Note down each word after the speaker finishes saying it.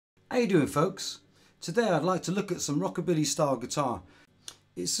How you doing, folks? Today I'd like to look at some rockabilly style guitar.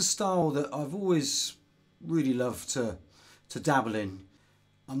 It's a style that I've always really loved to dabble in.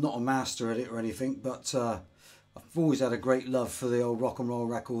 I'm not a master at it or anything, but I've always had a great love for the old rock and roll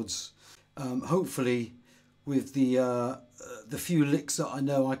records. Hopefully with the few licks that I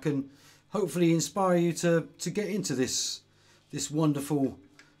know, I can hopefully inspire you to get into this wonderful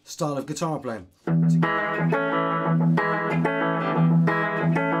style of guitar playing.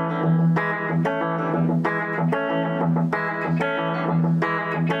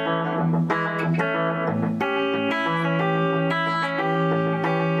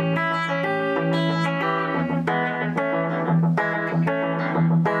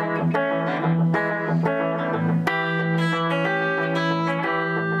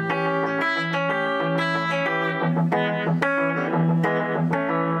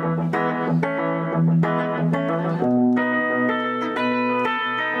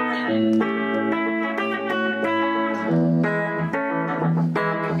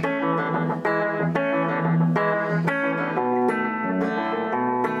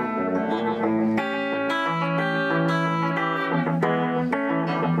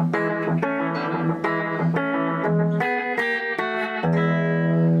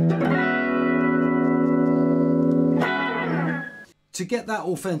 To get that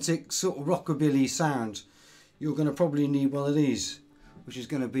authentic sort of rockabilly sound, you're going to probably need one of these, which is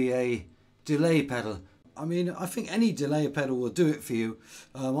going to be a delay pedal. I mean, I think any delay pedal will do it for you.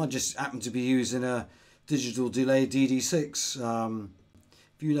 I just happen to be using a digital delay DD6.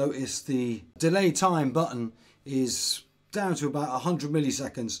 If you notice, the delay time button is down to about 100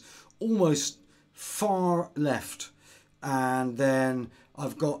 milliseconds, almost far left. And then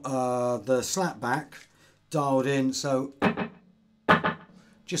I've got the slapback dialed in, so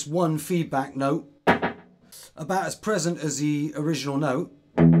just one feedback note, about as present as the original note.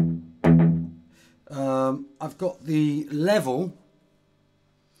 I've got the level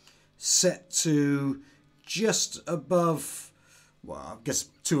set to just above, well, I guess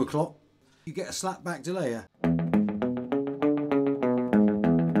 2 o'clock. You get a slapback delay here.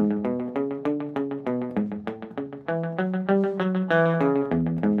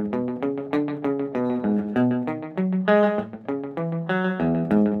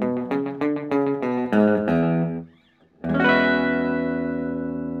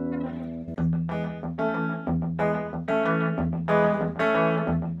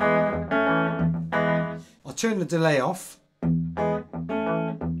 I'll turn the delay off.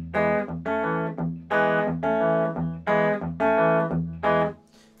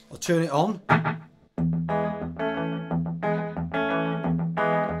 I'll turn it on.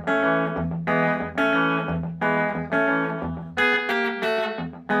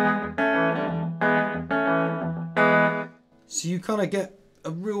 So you kind of get a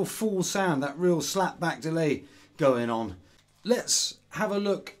real full sound, that real slapback delay going on. Let's have a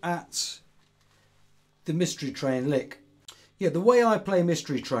look at the Mystery Train lick. Yeah, the way I play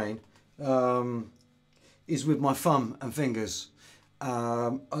Mystery Train is with my thumb and fingers.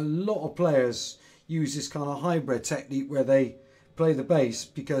 A lot of players use this kind of hybrid technique where they play the bass,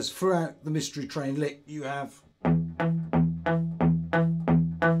 because throughout the Mystery Train lick you have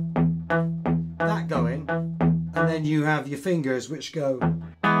that going, and then you have your fingers which go.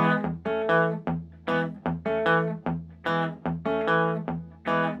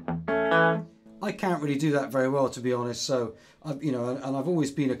 I can't really do that very well, to be honest. So I've always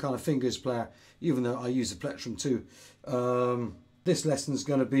been a kind of fingers player, even though I use a plectrum too. This lesson's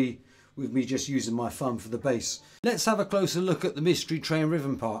going to be with me just using my thumb for the bass. Let's have a closer look at the Mystery Train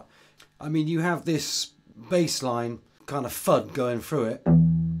rhythm part. I mean, you have this bass line kind of thud going through it.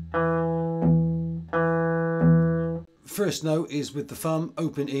 First note is with the thumb,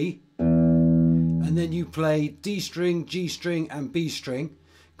 open E, and then you play D string, G string and B string,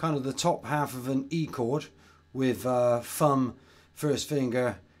 kind of the top half of an E chord, with thumb, first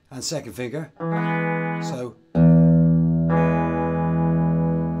finger and second finger. So,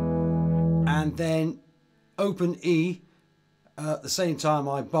 and then open E, at the same time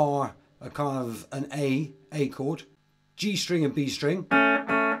I bar a kind of an A chord, G string and B string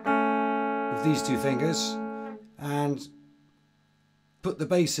with these two fingers, and put the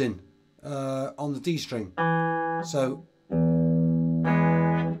bass in on the D string. So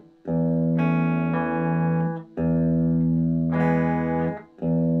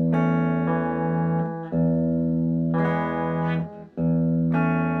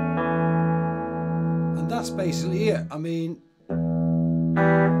that's basically it. I mean,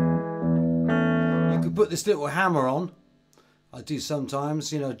 you could put this little hammer on. I do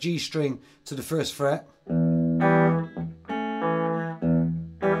sometimes, you know, G string to the first fret.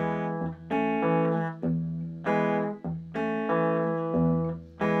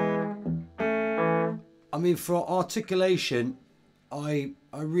 mean, for articulation, I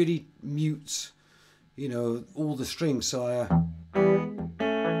really mute, you know, all the strings. So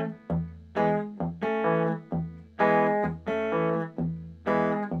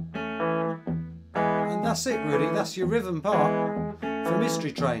and that's it really. That's your rhythm part for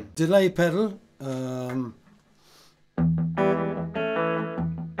Mystery Train. Delay pedal.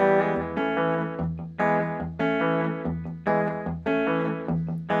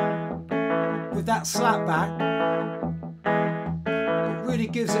 With that slap back, it really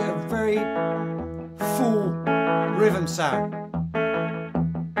gives it a very full rhythm sound.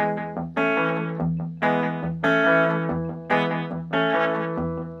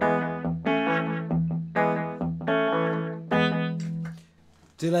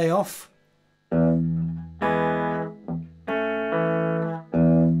 Delay off.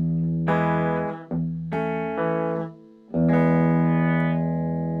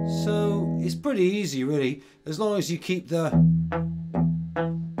 So it's pretty easy really, as long as you keep that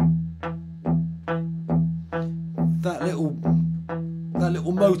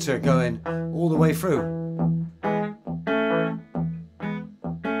little motor going all the way through.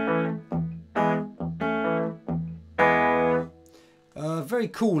 Very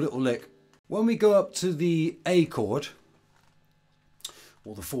cool little lick. When we go up to the A chord,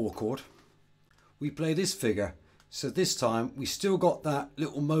 or the 4 chord, we play this figure. So this time we still got that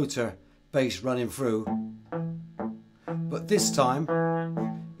little motor bass running through, but this time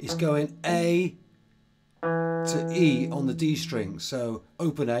it's going A to E on the D string. So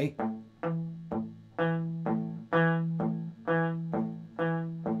open A,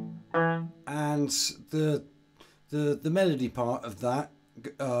 and the melody part of that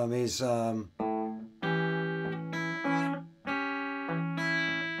is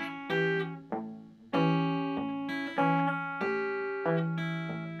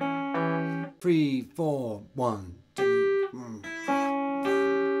 3, 4, 1, 2.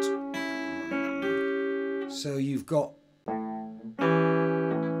 So you've got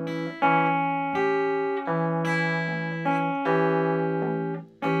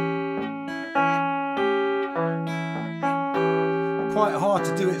quite hard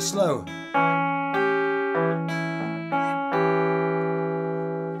to do it slow.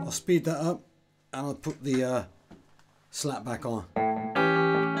 I'll speed that up and I'll put the slap back on.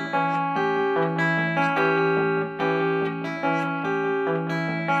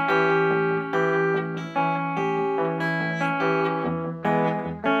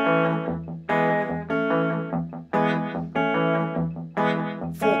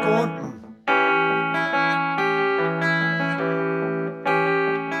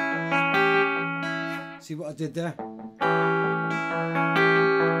 See what I did there?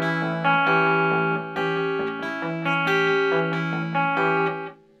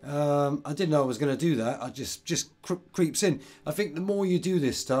 I didn't know I was going to do that. I just creeps in. I think the more you do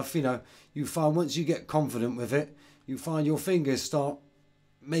this stuff, you know, you find once you get confident with it, you find your fingers start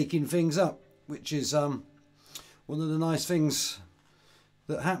making things up, which is one of the nice things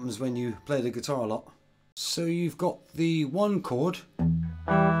that happens when you play the guitar a lot. So you've got the 1 chord.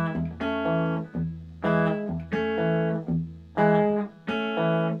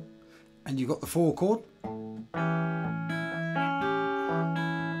 And you've got the 4 chord.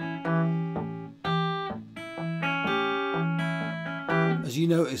 As you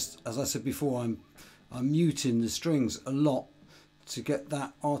noticed, as I said before, I'm muting the strings a lot to get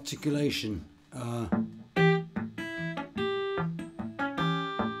that articulation.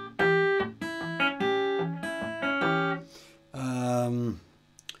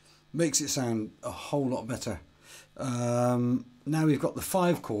 Makes it sound a whole lot better. Now we've got the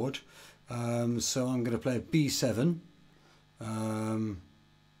 5 chord. So I'm going to play a B7.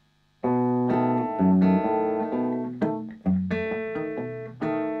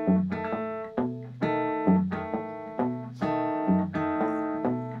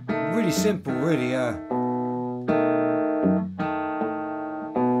 Really simple, really.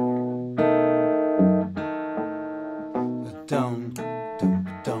 Dum, dum,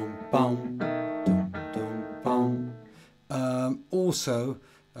 dum, bum, dum, dum, bum. Also,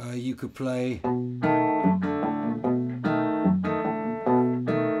 you could play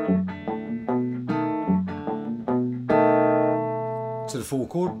to the 4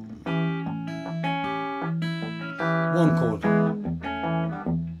 chord, 1 chord.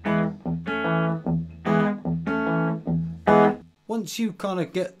 Once you kind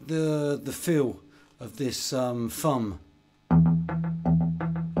of get the feel of this thumb,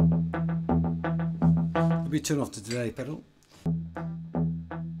 let me turn off the delay pedal.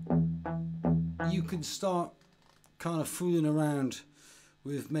 You can start kind of fooling around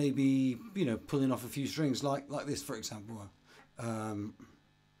with maybe, you know, pulling off a few strings like this, for example.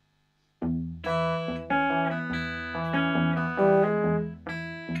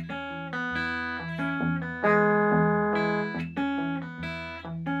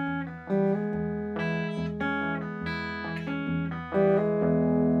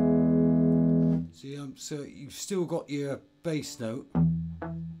 See, so you've still got your bass note.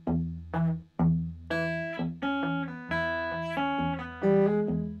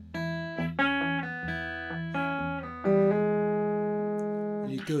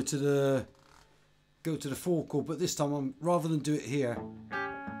 You go to the 4 chord, but this time rather than do it here,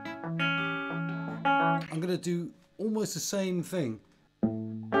 I'm going to do almost the same thing.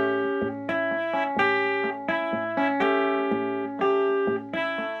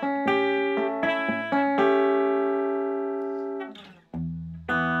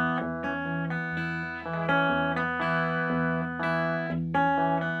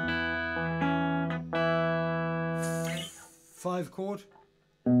 Five chord.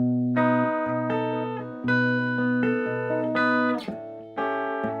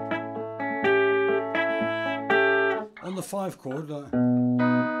 On the 5 chord,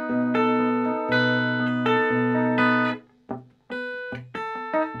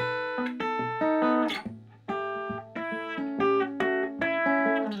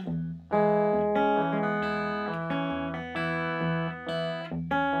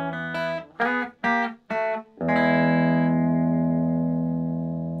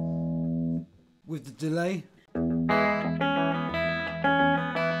 with the delay.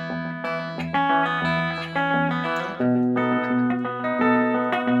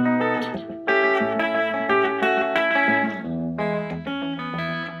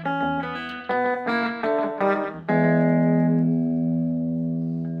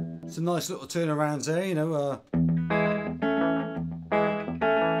 Some nice little turnarounds there, you know.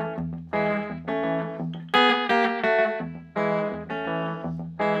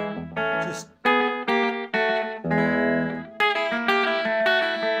 Just a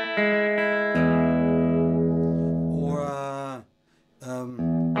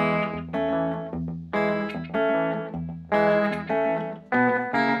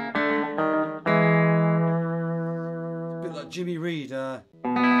bit like Jimmy Reed.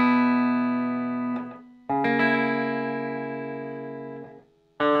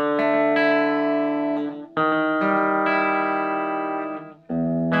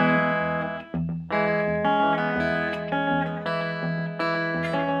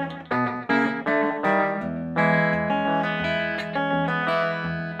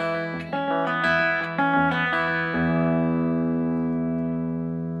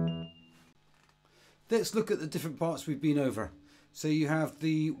 Let's look at the different parts we've been over. So you have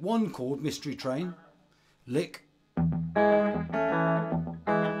the 1 chord Mystery Train, lick,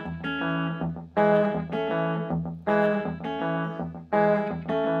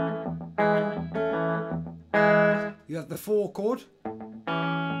 you have the 4 chord,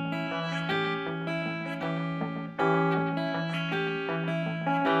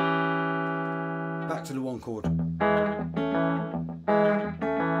 back to the 1 chord.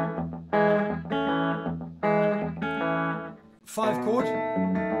 5 chord,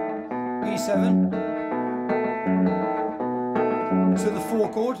 E7, to the 4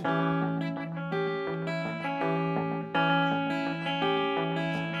 chord,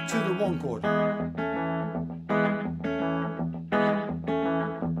 to the 1 chord.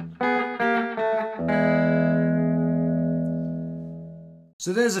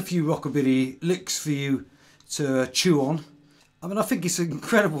 So there's a few rockabilly licks for you to chew on. I mean, I think it's an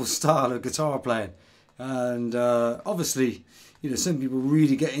incredible style of guitar playing. And obviously, you know, some people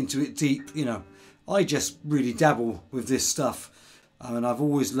really get into it deep. You know, I just really dabble with this stuff. I mean, I've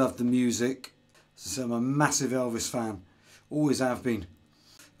always loved the music. So I'm a massive Elvis fan. Always have been.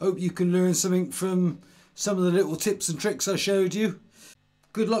 Hope you can learn something from some of the little tips and tricks I showed you.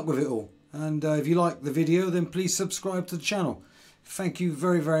 Good luck with it all. And if you like the video, then please subscribe to the channel. Thank you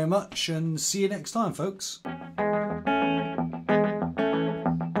very, very much, and see you next time, folks.